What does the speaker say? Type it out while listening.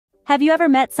Have you ever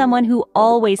met someone who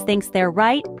always thinks they're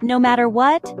right, no matter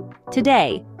what?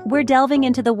 Today, we're delving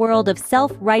into the world of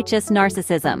self-righteous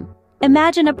narcissism.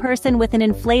 Imagine a person with an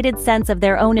inflated sense of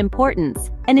their own importance,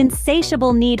 an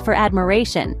insatiable need for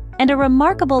admiration, and a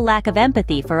remarkable lack of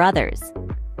empathy for others.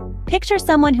 Picture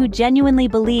someone who genuinely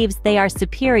believes they are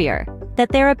superior, that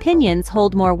their opinions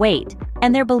hold more weight,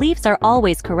 and their beliefs are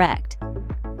always correct.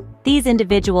 These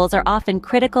individuals are often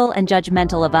critical and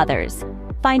judgmental of others,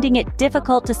 finding it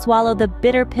difficult to swallow the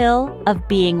bitter pill of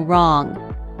being wrong.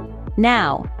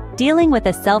 Now, dealing with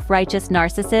a self-righteous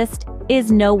narcissist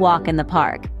is no walk in the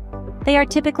park. They are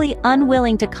typically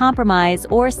unwilling to compromise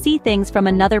or see things from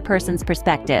another person's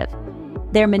perspective.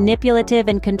 Their manipulative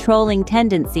and controlling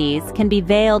tendencies can be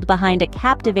veiled behind a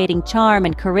captivating charm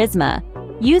and charisma,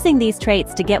 using these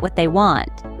traits to get what they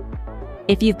want.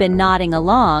 If you've been nodding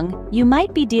along, you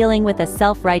might be dealing with a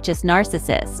self-righteous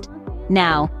narcissist.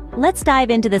 Now, let's dive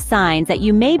into the signs that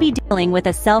you may be dealing with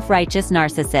a self-righteous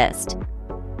narcissist.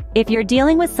 If you're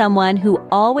dealing with someone who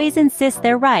always insists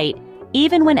they're right,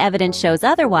 even when evidence shows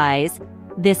otherwise,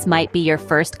 this might be your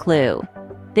first clue.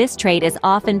 This trait is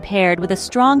often paired with a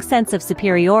strong sense of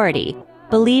superiority,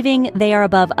 believing they are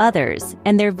above others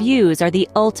and their views are the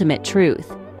ultimate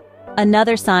truth.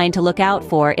 Another sign to look out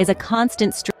for is a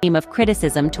constant stream of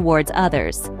criticism towards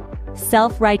others.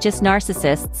 Self-righteous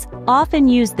narcissists often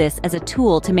use this as a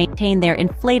tool to maintain their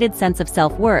inflated sense of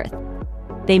self-worth.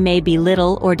 They may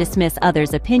belittle or dismiss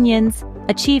others' opinions,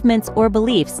 achievements, or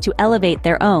beliefs to elevate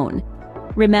their own.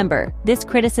 Remember, this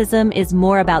criticism is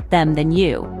more about them than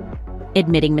you.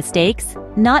 Admitting mistakes,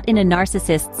 not in a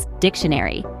narcissist's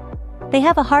dictionary. They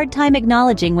have a hard time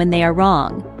acknowledging when they are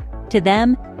wrong. To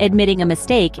them, admitting a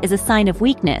mistake is a sign of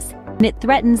weakness, and it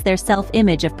threatens their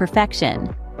self-image of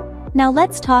perfection. Now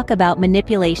let's talk about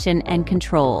manipulation and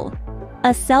control.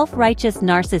 A self-righteous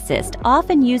narcissist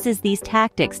often uses these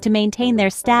tactics to maintain their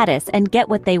status and get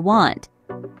what they want.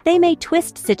 They may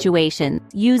twist situations,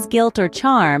 use guilt or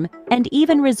charm, and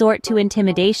even resort to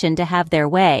intimidation to have their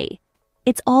way.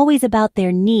 It's always about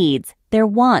their needs, their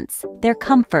wants, their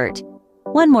comfort.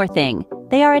 One more thing,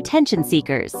 they are attention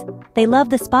seekers. They love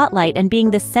the spotlight and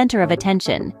being the center of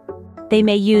attention. They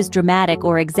may use dramatic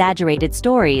or exaggerated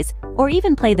stories, or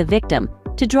even play the victim,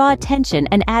 to draw attention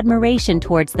and admiration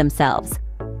towards themselves.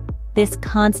 This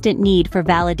constant need for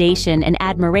validation and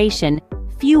admiration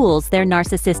fuels their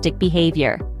narcissistic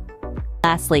behavior.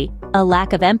 Lastly, a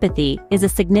lack of empathy is a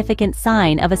significant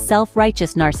sign of a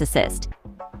self-righteous narcissist.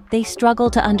 They struggle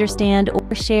to understand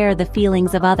or share the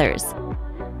feelings of others.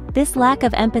 This lack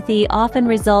of empathy often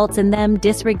results in them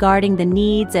disregarding the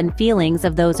needs and feelings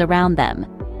of those around them.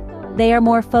 They are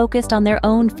more focused on their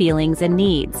own feelings and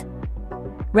needs.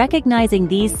 Recognizing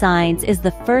these signs is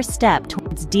the first step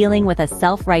towards dealing with a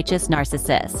self-righteous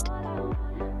narcissist.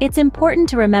 It's important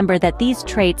to remember that these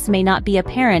traits may not be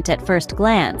apparent at first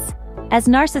glance, as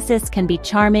narcissists can be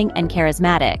charming and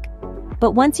charismatic.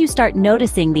 But once you start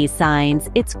noticing these signs,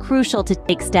 it's crucial to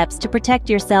take steps to protect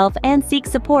yourself and seek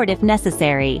support if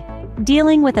necessary.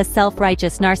 Dealing with a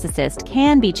self-righteous narcissist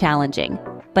can be challenging,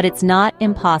 but it's not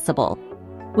impossible.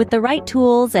 With the right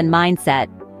tools and mindset,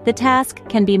 the task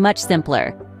can be much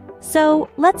simpler. So,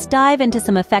 let's dive into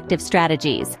some effective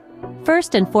strategies.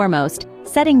 First and foremost,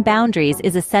 setting boundaries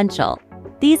is essential.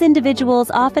 These individuals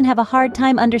often have a hard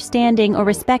time understanding or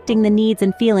respecting the needs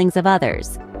and feelings of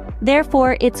others.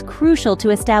 Therefore, it's crucial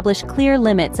to establish clear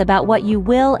limits about what you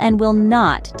will and will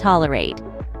not tolerate.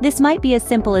 This might be as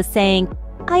simple as saying,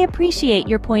 "I appreciate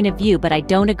your point of view, but I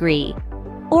don't agree,"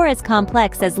 or as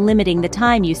complex as limiting the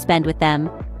time you spend with them.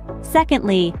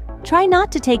 Secondly, try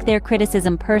not to take their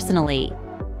criticism personally.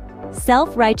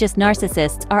 Self-righteous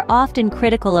narcissists are often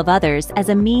critical of others as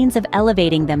a means of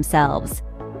elevating themselves.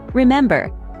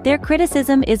 Remember, their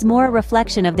criticism is more a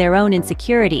reflection of their own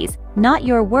insecurities, not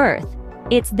your worth.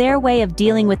 It's their way of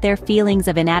dealing with their feelings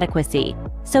of inadequacy,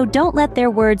 so don't let their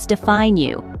words define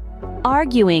you.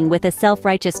 Arguing with a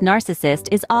self-righteous narcissist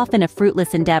is often a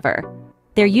fruitless endeavor.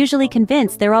 They're usually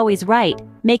convinced they're always right,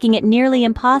 making it nearly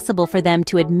impossible for them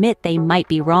to admit they might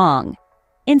be wrong.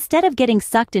 Instead of getting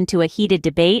sucked into a heated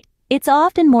debate, it's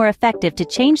often more effective to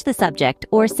change the subject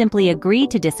or simply agree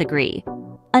to disagree.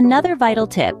 Another vital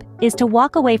tip is to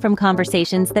walk away from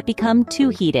conversations that become too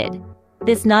heated.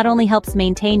 This not only helps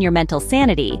maintain your mental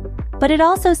sanity, but it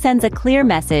also sends a clear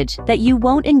message that you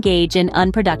won't engage in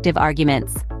unproductive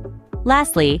arguments.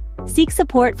 Lastly, seek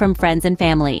support from friends and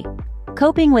family.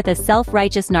 Coping with a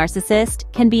self-righteous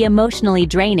narcissist can be emotionally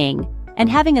draining, and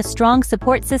having a strong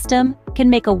support system can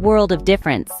make a world of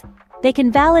difference. They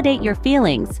can validate your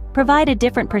feelings, provide a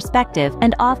different perspective,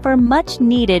 and offer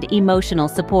much-needed emotional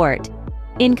support.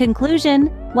 In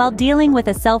conclusion, While dealing with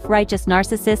a self-righteous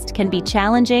narcissist can be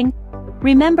challenging,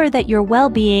 remember that your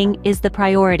well-being is the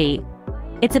priority.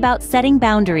 It's about setting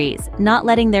boundaries, not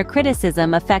letting their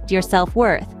criticism affect your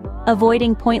self-worth,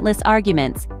 avoiding pointless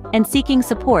arguments, and seeking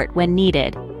support when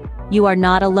needed. You are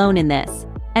not alone in this,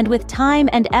 and with time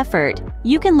and effort,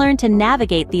 you can learn to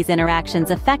navigate these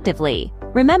interactions effectively.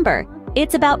 Remember,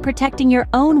 it's about protecting your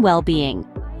own well-being.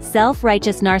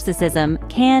 Self-righteous narcissism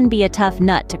can be a tough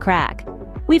nut to crack.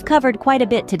 We've covered quite a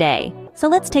bit today, so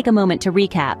let's take a moment to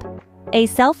recap. A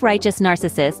self-righteous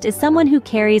narcissist is someone who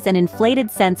carries an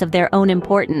inflated sense of their own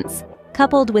importance,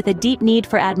 coupled with a deep need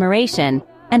for admiration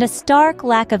and a stark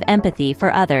lack of empathy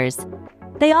for others.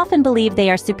 They often believe they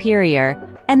are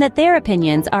superior and that their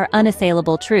opinions are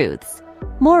unassailable truths.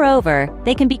 Moreover,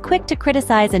 they can be quick to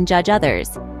criticize and judge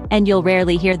others, and you'll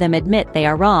rarely hear them admit they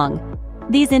are wrong.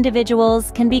 These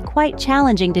individuals can be quite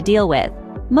challenging to deal with,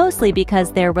 mostly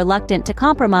because they're reluctant to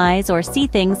compromise or see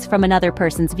things from another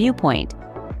person's viewpoint.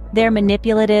 Their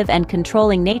manipulative and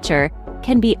controlling nature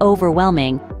can be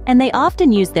overwhelming, and they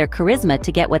often use their charisma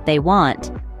to get what they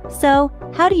want. So,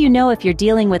 how do you know if you're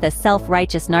dealing with a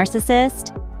self-righteous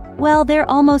narcissist? Well, they're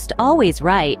almost always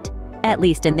right, at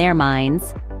least in their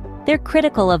minds. They're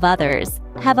critical of others,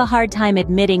 have a hard time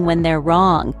admitting when they're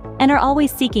wrong, and are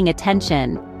always seeking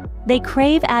attention. They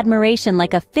crave admiration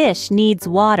like a fish needs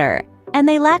water, and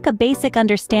they lack a basic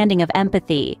understanding of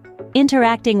empathy.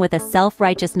 Interacting with a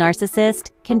self-righteous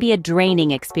narcissist can be a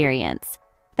draining experience.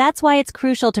 That's why it's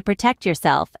crucial to protect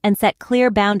yourself and set clear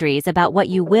boundaries about what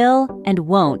you will and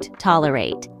won't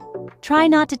tolerate. Try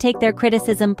not to take their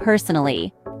criticism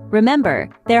personally. Remember,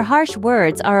 their harsh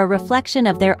words are a reflection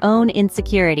of their own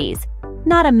insecurities,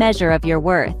 not a measure of your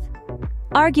worth.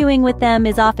 Arguing with them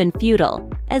is often futile,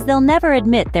 as they'll never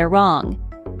admit they're wrong.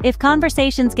 If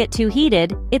conversations get too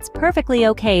heated, it's perfectly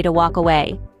okay to walk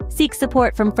away. Seek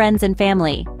support from friends and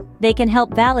family. They can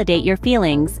help validate your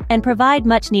feelings and provide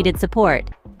much-needed support.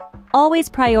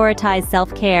 Always prioritize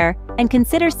self-care and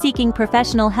consider seeking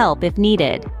professional help if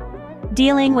needed.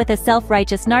 Dealing with a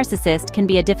self-righteous narcissist can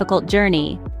be a difficult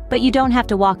journey, but you don't have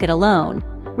to walk it alone.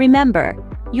 Remember,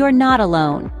 you're not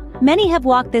alone. Many have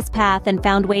walked this path and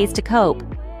found ways to cope.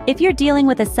 If you're dealing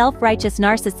with a self-righteous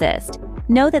narcissist,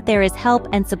 know that there is help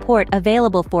and support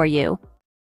available for you.